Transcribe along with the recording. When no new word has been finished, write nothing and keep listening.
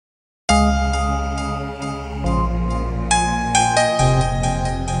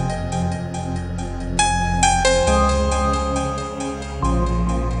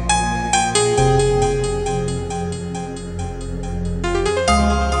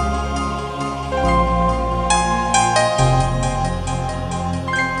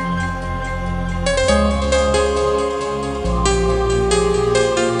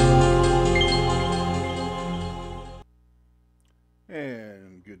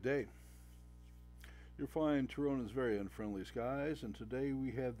Good day. You're flying Tironan's very unfriendly skies, and today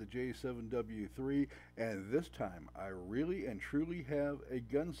we have the J7W3, and this time I really and truly have a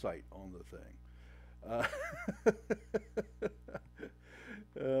gun sight on the thing.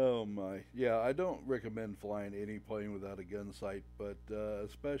 Oh my. Yeah, I don't recommend flying any plane without a gun sight, but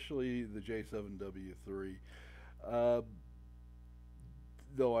especially the J7W3. Uh,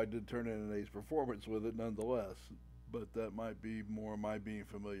 though I did turn in an ace performance with it nonetheless. But that might be more my being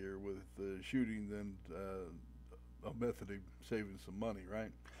familiar with shooting than a method of saving some money,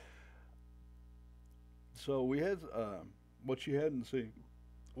 right? So we had what you hadn't seen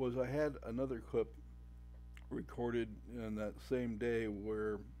was I had another clip recorded in that same day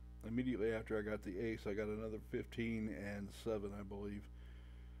where immediately after I got the ace, I got another 15 and 7, I believe.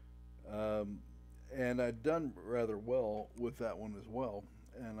 Um, and I'd done rather well with that one as well.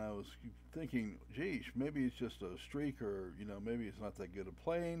 And I was thinking, geez, maybe it's just a streak, or maybe it's not that good a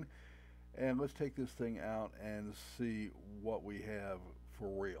plane. And let's take this thing out and see what we have for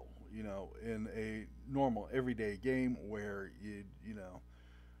real. In a normal everyday game where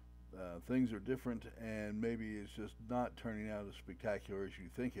things are different, and maybe it's just not turning out as spectacular as you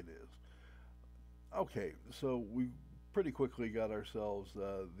think it is. Okay, so we pretty quickly got ourselves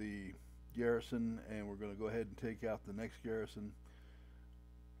the garrison, and we're going to go ahead and take out the next garrison.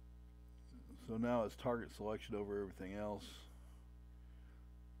 So now it's target selection over everything else.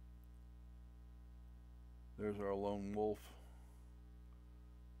 There's our lone wolf.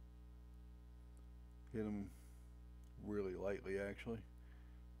 Hit him really lightly, actually.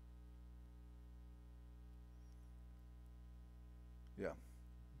 Yeah.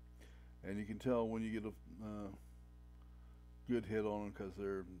 And you can tell when you get a good hit on them because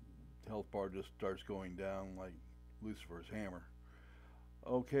their health bar just starts going down like Lucifer's hammer.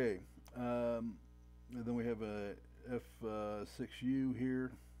 Okay. And then we have a F6U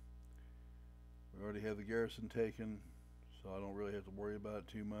here. We already have the garrison taken, so I don't really have to worry about it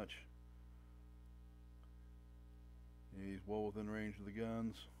too much. He's well within range of the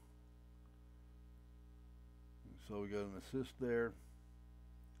guns. So we got an assist there.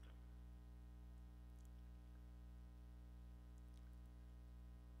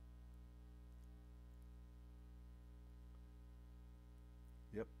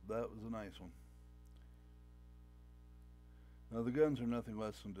 Yep, that was a nice one. Now the guns are nothing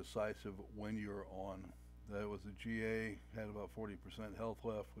less than decisive when you're on. That was a GA, had about 40% health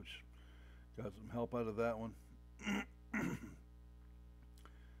left, which got some help out of that one.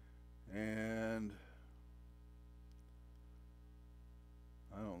 And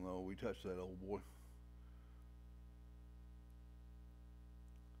I don't know, we touched that old boy.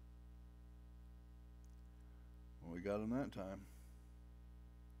 Well, we got him that time.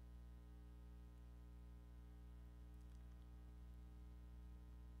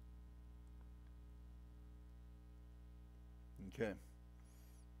 Okay.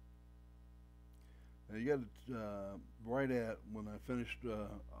 Now you got it right at, when I finished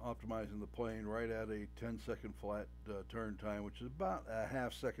optimizing the plane, right at a 10-second flat turn time, which is about a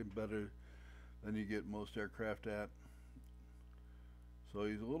half second better than you get most aircraft at. So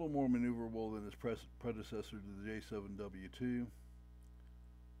he's a little more maneuverable than his predecessor to the J7W2.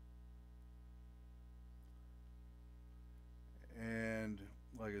 And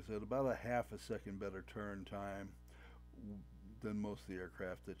like I said, about a half a second better turn time than most of the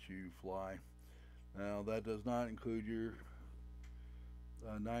aircraft that you fly. Now that does not include your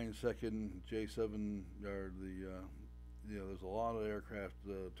 9-second J7 or there's a lot of aircraft,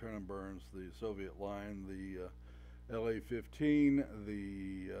 turn and burns, the Soviet line, the LA-15,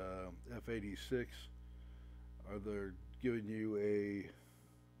 the F-86, are they're giving you a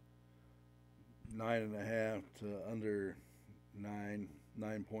 9.5 to under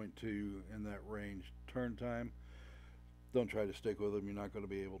 9.2 in that range turn time. Don't try to stick with them. You're not going to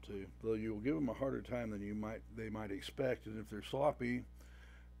be able to. Though you will give them a harder time than they might expect, and if they're sloppy,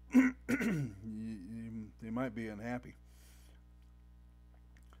 they might be unhappy.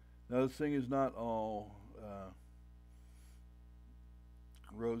 Now this thing is not all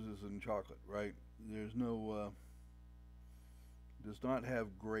roses and chocolate, right? There's no does not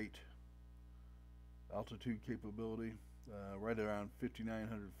have great altitude capability. Right around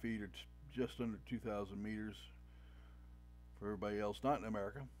 5,900 feet, or just under 2,000 meters. For everybody else not in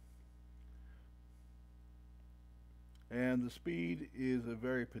America. And the speed is a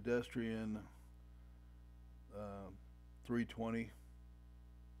very pedestrian 320.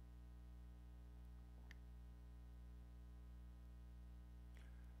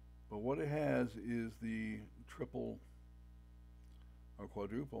 But what it has is the triple or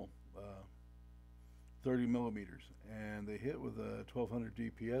quadruple 30 millimeters, and they hit with a 1200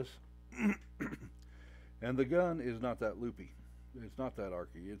 DPS. And the gun is not that loopy. It's not that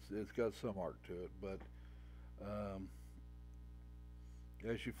arcy. It's got some arc to it, but um,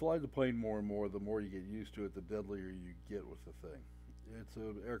 as you fly the plane more and more, the more you get used to it, the deadlier you get with the thing. It's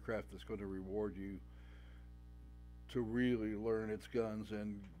an aircraft that's going to reward you to really learn its guns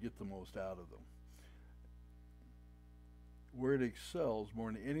and get the most out of them. Where it excels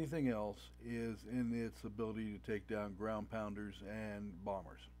more than anything else is in its ability to take down ground pounders and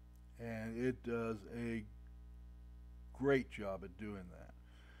bombers. And it does a great job at doing that.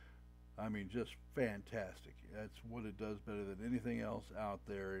 I mean, just fantastic. That's what it does better than anything else out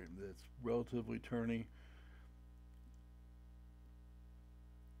there. It's relatively turny.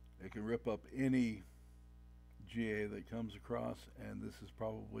 It can rip up any GA that comes across, and this is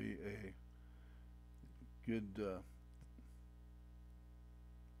probably a good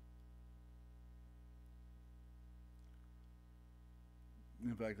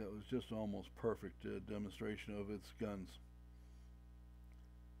in fact, that was just almost perfect demonstration of its guns.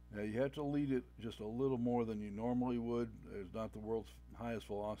 Now you have to lead it just a little more than you normally would. It's not the world's highest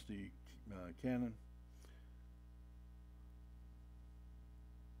velocity cannon.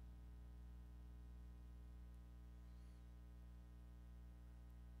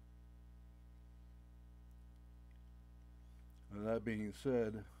 And that being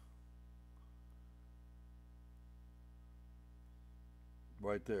said,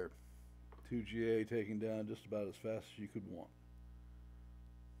 right there, 2 GA taken down just about as fast as you could want.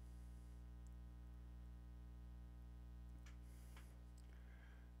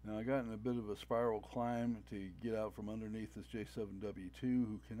 Now I got in a bit of a spiral climb to get out from underneath this J7W3,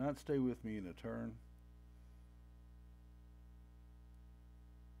 who cannot stay with me in a turn.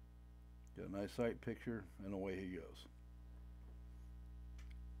 Got a nice sight picture, and away he goes.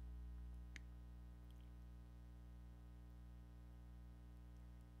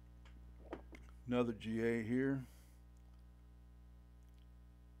 Another GA here.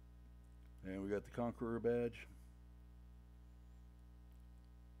 And we got the Conqueror badge.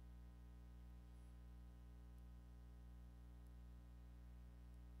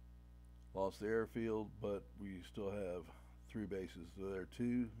 Lost the airfield, but we still have 3 bases. So there are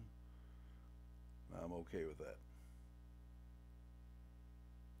 2. I'm okay with that.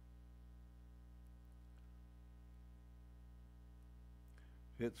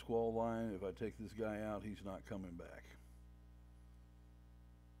 Hit squall line. If I take this guy out, he's not coming back.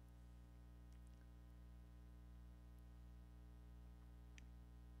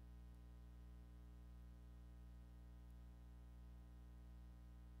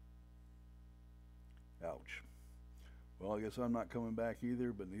 Ouch. Well, I guess I'm not coming back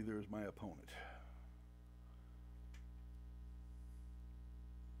either, but neither is my opponent.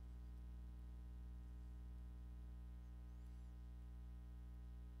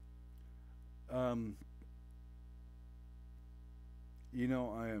 You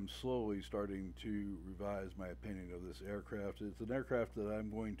know, I am slowly starting to revise my opinion of this aircraft. It's an aircraft that I'm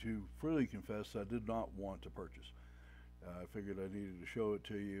going to freely confess I did not want to purchase. I figured I needed to show it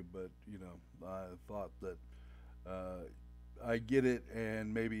to you, but you know, I thought that I'd get it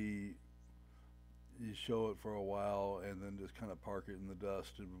and maybe you show it for a while and then just kind of park it in the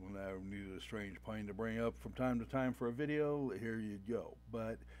dust, and when I needed a strange plane to bring up from time to time for a video, here you'd go.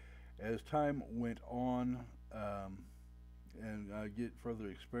 But as time went on, and I get further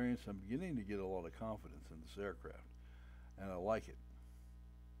experience, I'm beginning to get a lot of confidence in this aircraft, and I like it.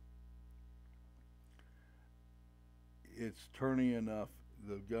 It's turny enough.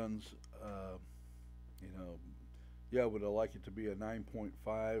 The guns, you know, yeah, would I like it to be a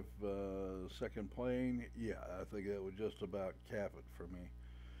 9.5 second plane? Yeah, I think that would just about cap it for me.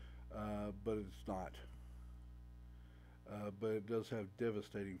 But it's not. But it does have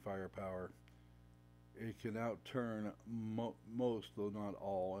devastating firepower. It can outturn most, though not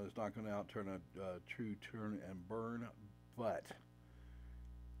all, and it's not going to outturn a true turn and burn, but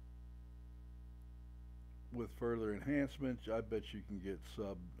with further enhancements, I bet you can get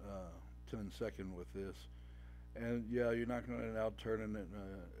sub 10 second with this. And yeah, you're not going to outturn an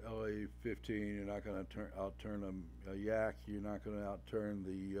LA-15, you're not going to outturn a Yak, you're not going to outturn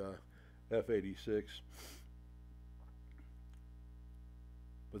the F-86.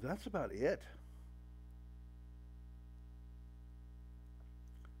 But that's about it.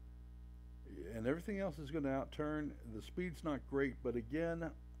 And everything else is going to outturn. The speed's not great, but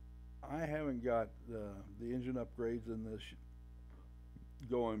again, I haven't got the engine upgrades in this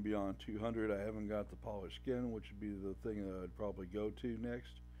going beyond 200. I haven't got the polished skin, which would be the thing that I'd probably go to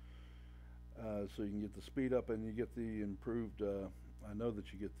next. So you can get the speed up and you get the improved, I know that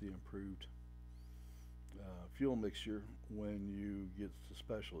you get the improved fuel mixture when you get the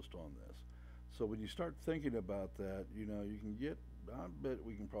specialist on this. So when you start thinking about that, you know, you can get, I bet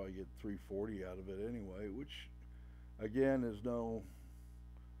we can probably get 340 out of it anyway, which again is no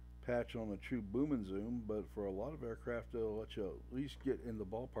patch on a true boom and zoom, but for a lot of aircraft, they'll let you at least get in the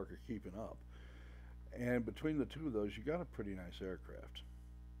ballpark of keeping up. And between the two of those, you got a pretty nice aircraft.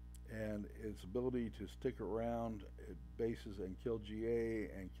 And its ability to stick around at bases and kill GA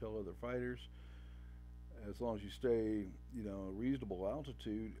and kill other fighters, as long as you stay, you know, a reasonable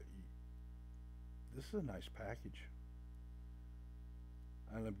altitude, this is a nice package.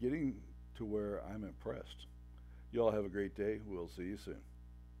 And I'm getting to where I'm impressed. You all have a great day. We'll see you soon.